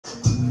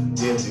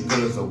Yeah, the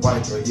girl is a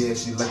white girl. Yeah,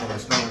 she looking like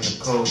snow in the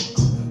cold.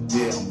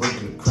 Yeah, I'm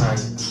breaking the crack.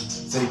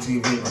 Say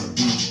TV on the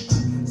beat.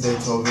 Say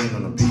 12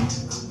 on the beat.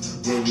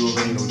 Yeah, you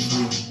already know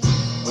treat.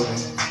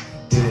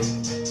 Yeah,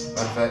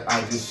 matter of fact, I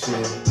just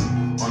shit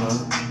on the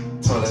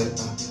toilet.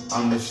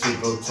 I'm the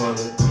shit go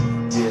toilet.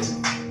 Yeah.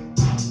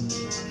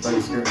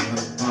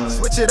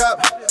 Switch it up.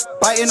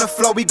 Biting the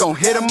flow, we gon'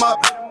 hit 'em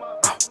up.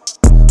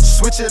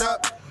 Switch it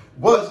up.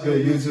 What's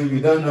good, YouTube? You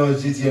don't know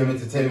it's GTM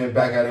Entertainment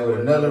back at it with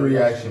another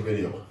reaction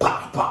video.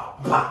 Pop,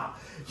 pop, pop.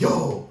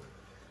 Yo.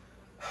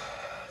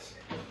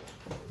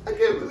 I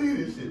can't believe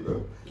this shit,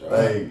 bro.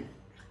 Like,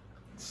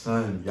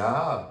 son,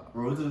 y'all.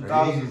 Road to the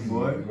thousands,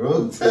 boy.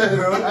 Road to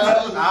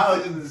the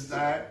thousands this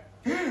time.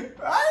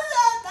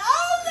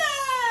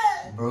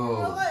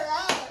 Bro.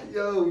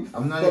 Yo,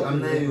 I'm not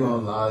even gonna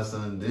lie,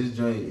 son. This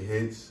joint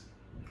hits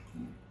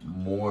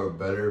more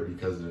better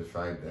because of the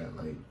fact that,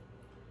 like,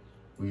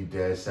 we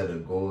dead set a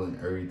goal and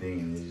everything,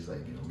 and it's just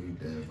like, you know, we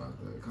dead about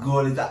the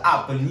goal is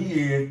up in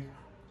here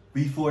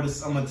before the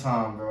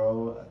summertime,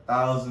 bro.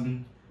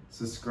 1,000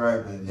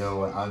 subscribers.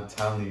 Yo, I'm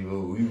telling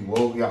you,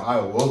 I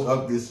woke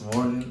up this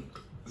morning,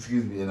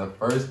 excuse me, and the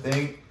first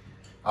thing,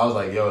 I was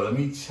like, yo, let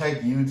me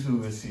check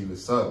YouTube and see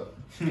what's up.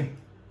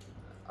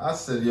 I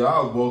said,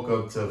 yo, we woke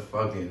up to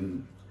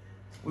fucking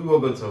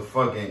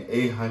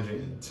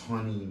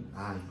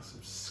 829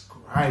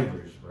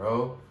 subscribers,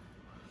 bro.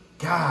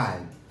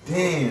 God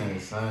damn,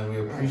 son, we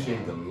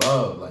appreciate the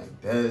love,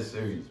 like, dead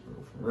serious,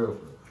 bro, for real.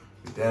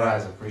 We dead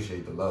eyes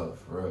appreciate the love,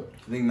 for real.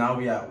 I think now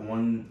we at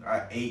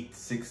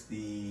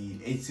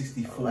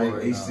 864. Like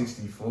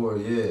 864,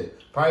 yeah.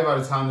 Probably by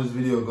the time this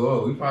video go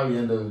up, we probably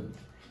end up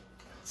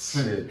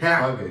shit.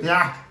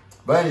 Yeah.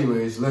 But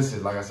anyways,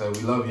 listen, like I said,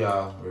 we love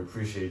y'all. We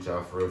appreciate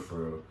y'all for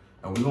real.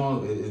 And we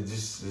gonna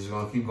it's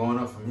gonna keep going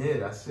up from here.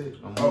 That's it.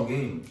 No more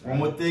games. One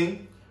more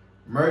thing,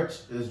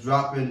 merch is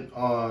dropping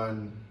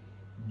on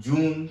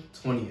June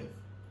 20th.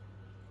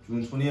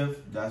 June 20th,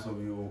 that's when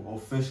we will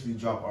officially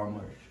drop our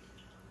merch.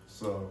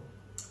 So,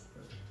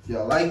 if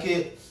y'all like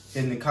it,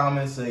 hit in the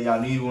comments, say y'all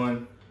need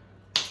one.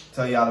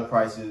 Tell y'all the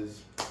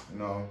prices, you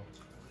know.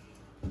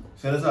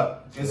 Set us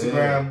up.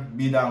 Instagram,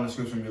 be down in the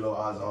description below,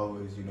 as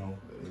always, you know.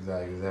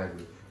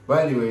 Exactly.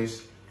 But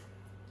anyways,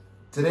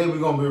 today we're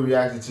going to be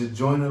reacting to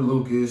Joyner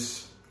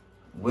Lucas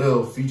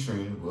Will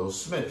featuring Will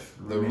Smith,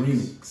 the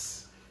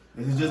remix.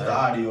 This is just the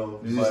audio.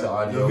 This is just the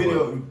audio. The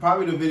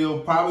video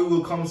probably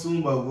will come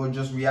soon, but we'll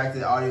just react to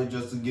the audio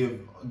just to give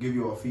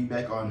you a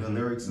feedback on the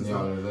lyrics and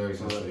stuff. Yeah, the lyrics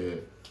and stuff, yeah.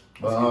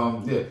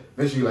 But yeah,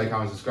 make sure you like,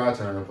 comment, subscribe,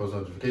 turn on post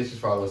notifications,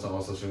 follow us on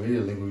all social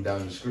media. Link will be down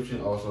in the description.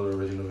 Also the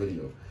original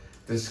video.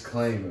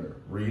 Disclaimer: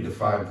 read the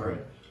fine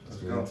print. Let's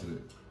get into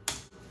it.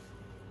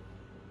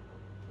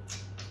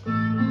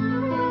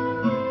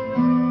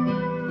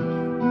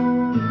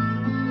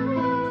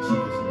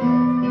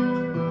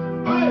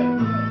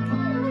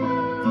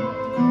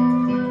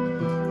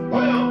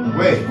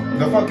 Wait,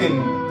 the fucking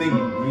thing.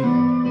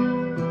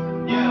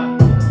 Yeah,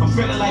 I'm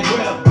feeling like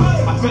Will.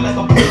 I feel like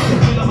I'm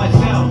feeling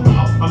myself.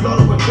 I'm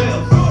loaded with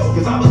bills,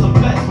 cause I was a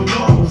blessed with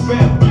normal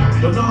feel.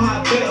 Don't know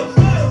how it feels.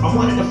 I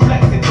wanted to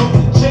flex and go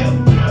to chill.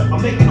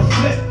 I'm making a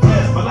flip.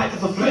 My life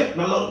is a flip,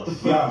 now load up the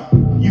flip.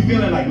 You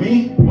feeling like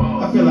me?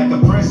 I feel like a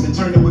prince and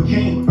turned into a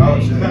king.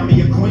 Found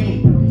me a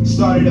queen.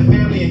 Started a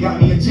family and got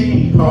me a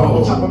team.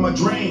 On top of my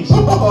dreams.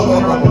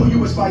 Joyner, I knew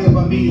you inspired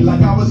by me.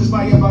 Like I was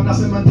inspired by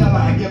Nelson Mandela.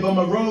 I give him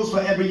a rose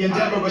for every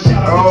endeavor. A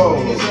shout out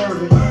to they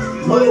deserve it.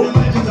 One of the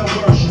legends I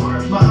worship.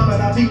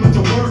 Muhammad Ali went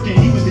to work and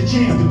he was the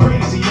champ. The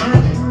greatest, he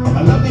earned it.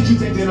 I love that you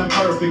think that I'm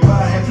perfect, but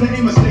I had plenty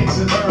of mistakes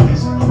and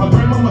burdens. My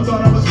grandmama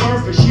thought I was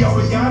worth it. She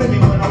always guided me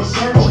when I was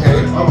searching.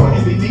 I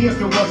wouldn't be me if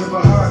it wasn't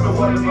for her. If it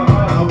wasn't for her,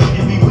 I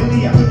wouldn't be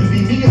Willie. I couldn't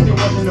be me if there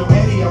wasn't no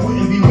Eddie. I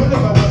wouldn't be Will if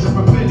I wasn't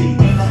from Philly.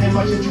 Ain't nothing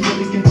much that you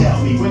really can tell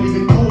me. Willie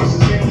been cool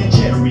since Gary and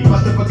Cherry.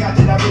 Must have forgot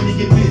that I really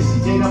get busy.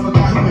 Then I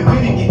forgot who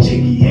invented get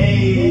jiggy.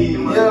 Hey,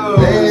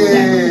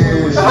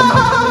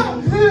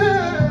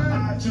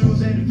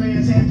 iTunes and the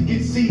fans had to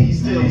get CDs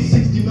still.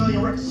 60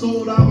 million records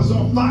sold, I was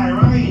on fire.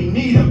 I ain't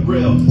need a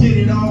grill. Did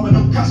it all with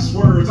no cuss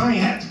words. I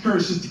ain't had to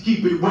curse just to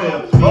keep it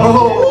real.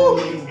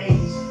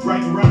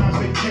 Writing rhymes,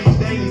 make change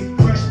daily.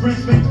 Fresh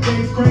Prince make the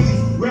waves crazy.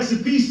 Rest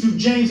in peace to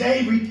James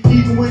Avery.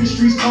 Even when the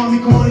streets call me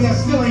corny, I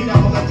still ain't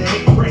never let the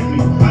hate break me.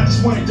 I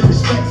just wanted to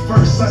respect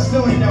first. I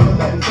still ain't never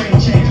letting fame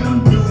change.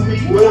 New me,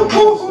 big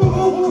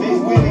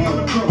Willie on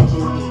the pro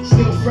tour.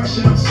 Still fresh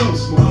and I'm so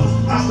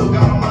smooth. I still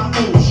got on my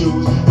old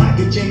shoes. Like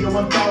a Jada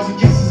 1000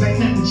 kisses, ain't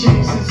nothing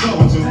changed since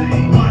 '02.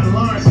 Martin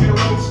Lawrence get a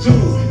rose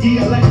too. He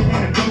a legend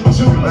and a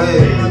go-to.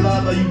 Man, I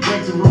love how you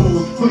break the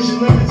rules. Pushing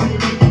limits and you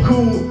make it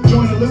cool.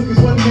 Joyner Lucas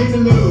wasn't made to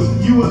lose.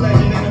 You a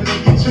legend and a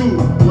make it too.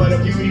 What a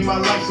beauty, my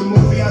life's a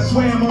movie. I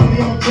swear I'm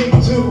only on take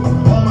two.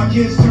 All my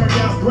kids turned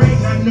out great,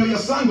 and I know your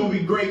son gonna be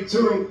great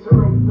too.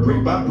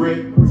 Brick by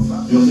brick,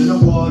 building a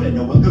wall that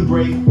no one could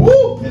break.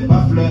 If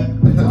I flip,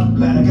 I'm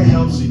glad I can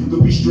help so you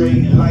could be straight.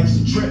 And life's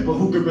a trip, but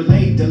who can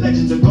relate? The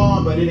legends are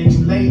gone, but it ain't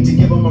too late to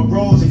give them a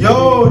rose. And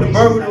yo, the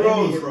bird with the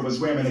rose. Hero was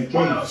wearing a cape.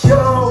 I'm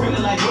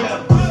feeling like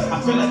Will.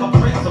 I feel like I'm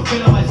Prince. I'm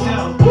feeling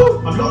myself.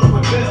 I'm loaded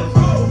with bills,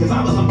 cause I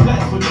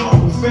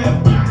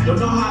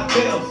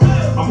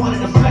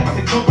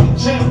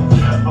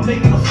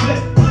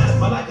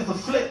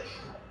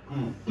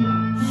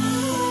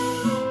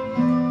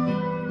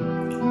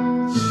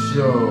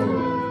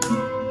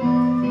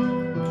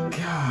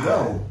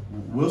Yo,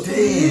 Will Smith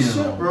is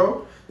shit,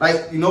 bro.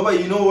 Like,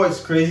 nobody, you know what's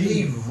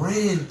crazy? He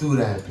ran through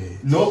that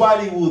bitch.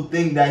 Nobody will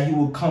think that he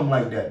will come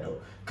like that, though.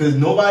 Because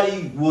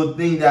nobody will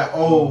think that,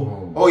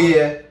 oh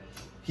yeah,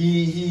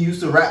 he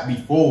used to rap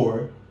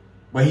before,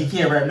 but he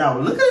can't rap now.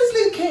 But look at this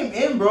nigga came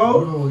in,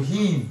 bro. Bro,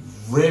 he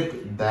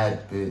ripped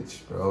that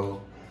bitch,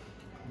 bro.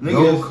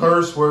 Niggas, no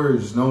curse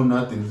words, no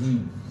nothing.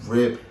 He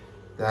ripped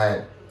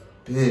that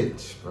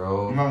bitch,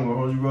 bro. I'm not gonna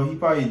hold you, bro. He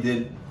probably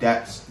did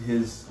that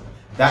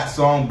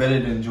song better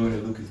than Joyner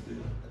Lucas did.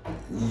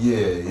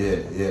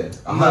 Yeah.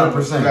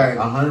 100%.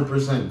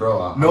 100%, bro.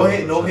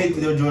 100%. No hate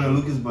to Joyner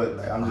Lucas, but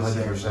like I'm just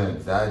 100%. saying.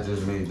 That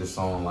just made the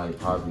song like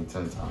probably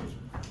 10 times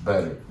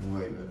better.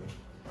 Way better.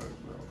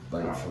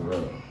 Like for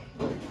real.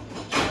 Like,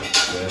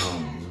 yeah,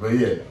 homies. But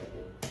yeah.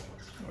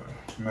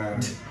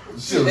 Man,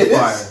 shit was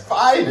fire. It's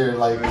fire.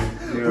 Like,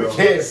 we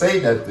can't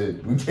say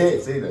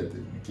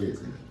nothing.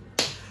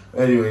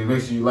 Anyway,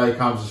 make sure you like,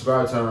 comment,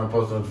 subscribe, turn on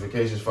post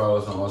notifications, follow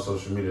us on all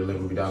social media. Link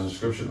will be down in the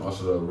description.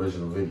 Also, the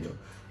original video.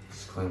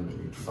 Disclaimer: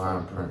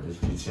 fine print is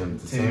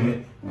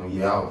GTM-ENT, and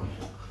we out.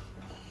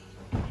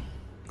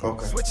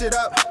 Okay. Switch it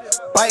up.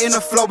 Biting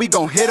the flow, we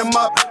gon' hit 'em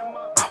up.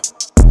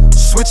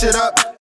 Switch it up.